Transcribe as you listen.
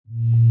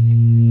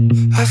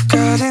I've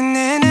got an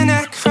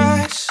internet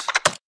crush.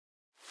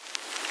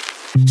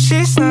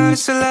 She's not a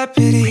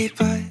celebrity,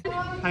 but...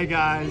 Hi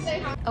guys.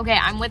 Okay,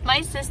 I'm with my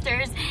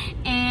sisters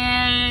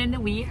and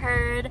we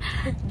heard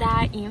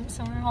that Ian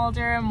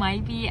Somerhalder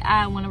might be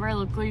at one of our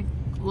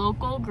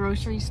local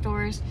grocery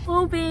stores.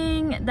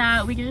 Hoping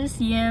that we get to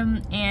see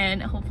him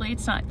and hopefully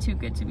it's not too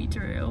good to be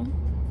true.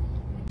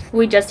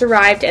 We just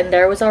arrived and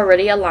there was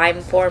already a line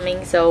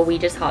forming, so we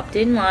just hopped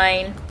in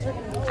line.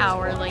 An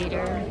hour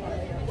later.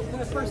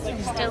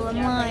 Still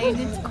in line,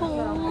 it's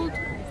cold.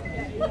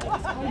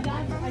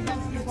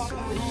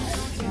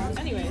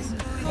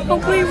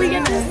 Hopefully we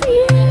get to see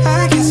it.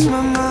 I guess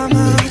my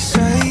mama was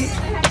right,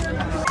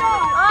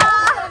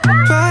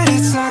 but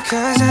it's not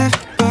 'cause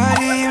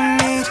everybody you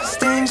meet is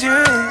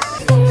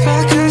dangerous.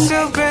 But 'cause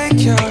they'll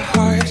break your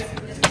heart,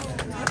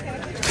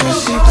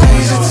 'cause she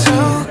plays it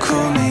so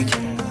cool,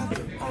 making up.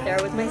 There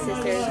with my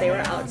sisters, they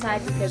were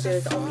outside because it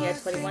was only a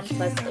 21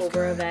 plus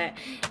over event,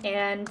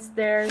 and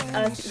there's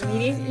us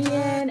meeting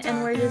Ian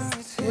and we're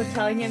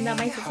telling him that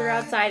my sister are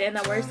outside and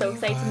that we're so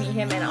excited to meet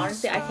him. And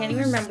honestly I can't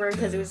even remember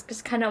because it was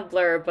just kind of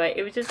blur, but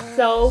it was just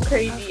so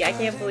crazy. I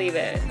can't believe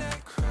it.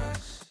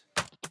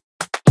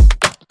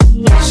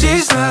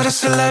 She's not a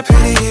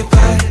celebrity,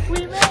 but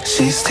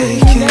she's taken.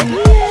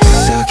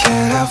 Still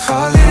can't help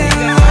falling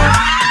in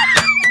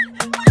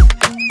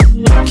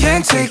love.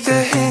 Can't take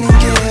the hint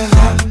and give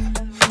up.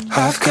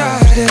 I've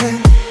got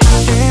it.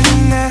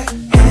 Internet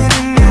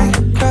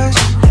crush.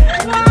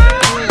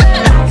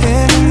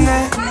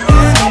 Internet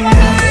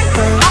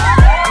crush.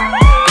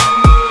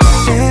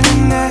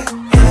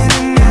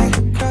 Internet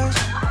crush.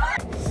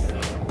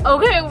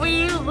 Okay, we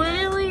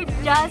literally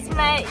just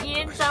met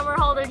Ian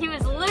Somerhalder. He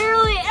was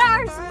literally in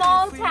our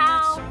small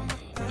town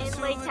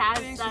in Lake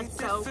Tahoe. That's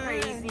so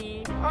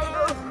crazy.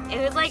 It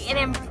was like an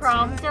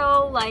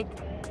impromptu, like,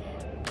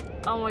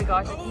 oh my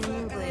gosh, I can't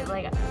even believe it.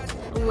 Like,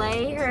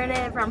 Lay heard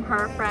it from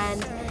her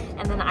friend,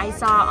 and then I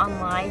saw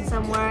online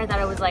somewhere that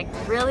it was like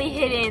really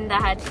hidden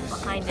that had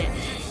behind it.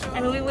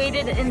 And we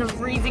waited in the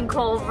freezing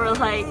cold for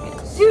like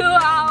 2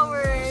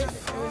 hours.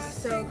 It was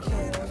so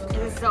cold. It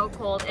was so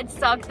cold. It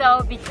sucked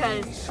though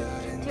because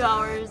 2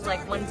 hours,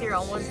 like once you're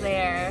almost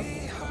there,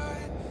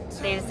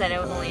 they just said it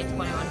was only a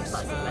 21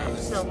 plus event,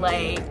 so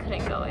Lay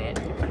couldn't go in.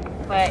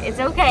 But it's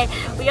okay.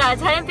 We got a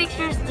ton of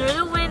pictures through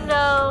the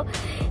window.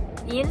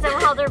 Ian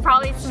Somerhalder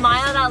probably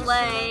smiled at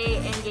Lay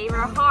and gave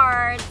her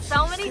hearts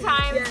so many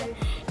times.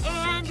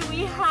 And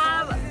we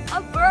have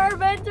a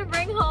bourbon to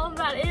bring home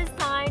that is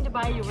signed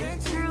by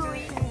yours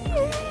truly.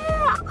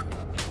 Yeah!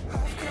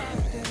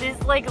 This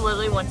is like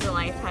literally once in a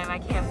lifetime. I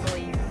can't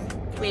believe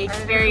we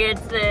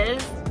experienced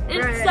this.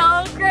 It's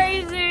so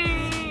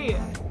crazy!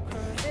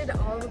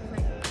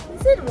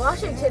 This is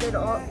Washington and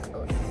all.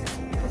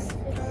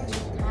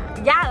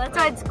 Yeah, that's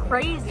why it's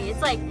crazy.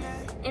 It's like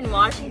in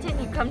Washington,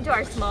 you come to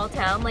our small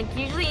town. Like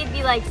usually it'd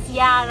be like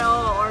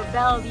Seattle or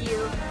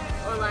Bellevue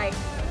or like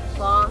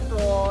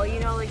Bothell, you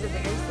know, like the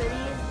bigger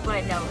cities.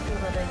 But no, we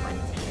literally went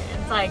to it.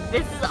 It's like,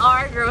 this is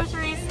our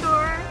grocery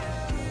store.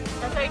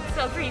 That's like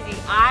so crazy.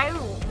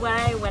 When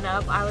I went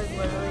up, I was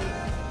literally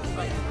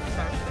like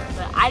starstruck,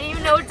 but I didn't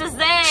even know what to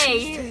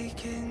say.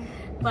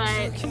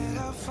 But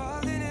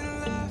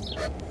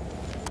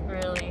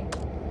really,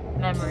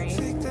 memories.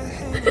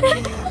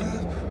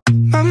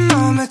 My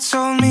mama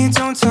told me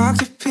don't talk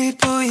to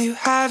people you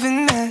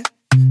haven't met.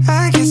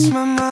 I guess my mama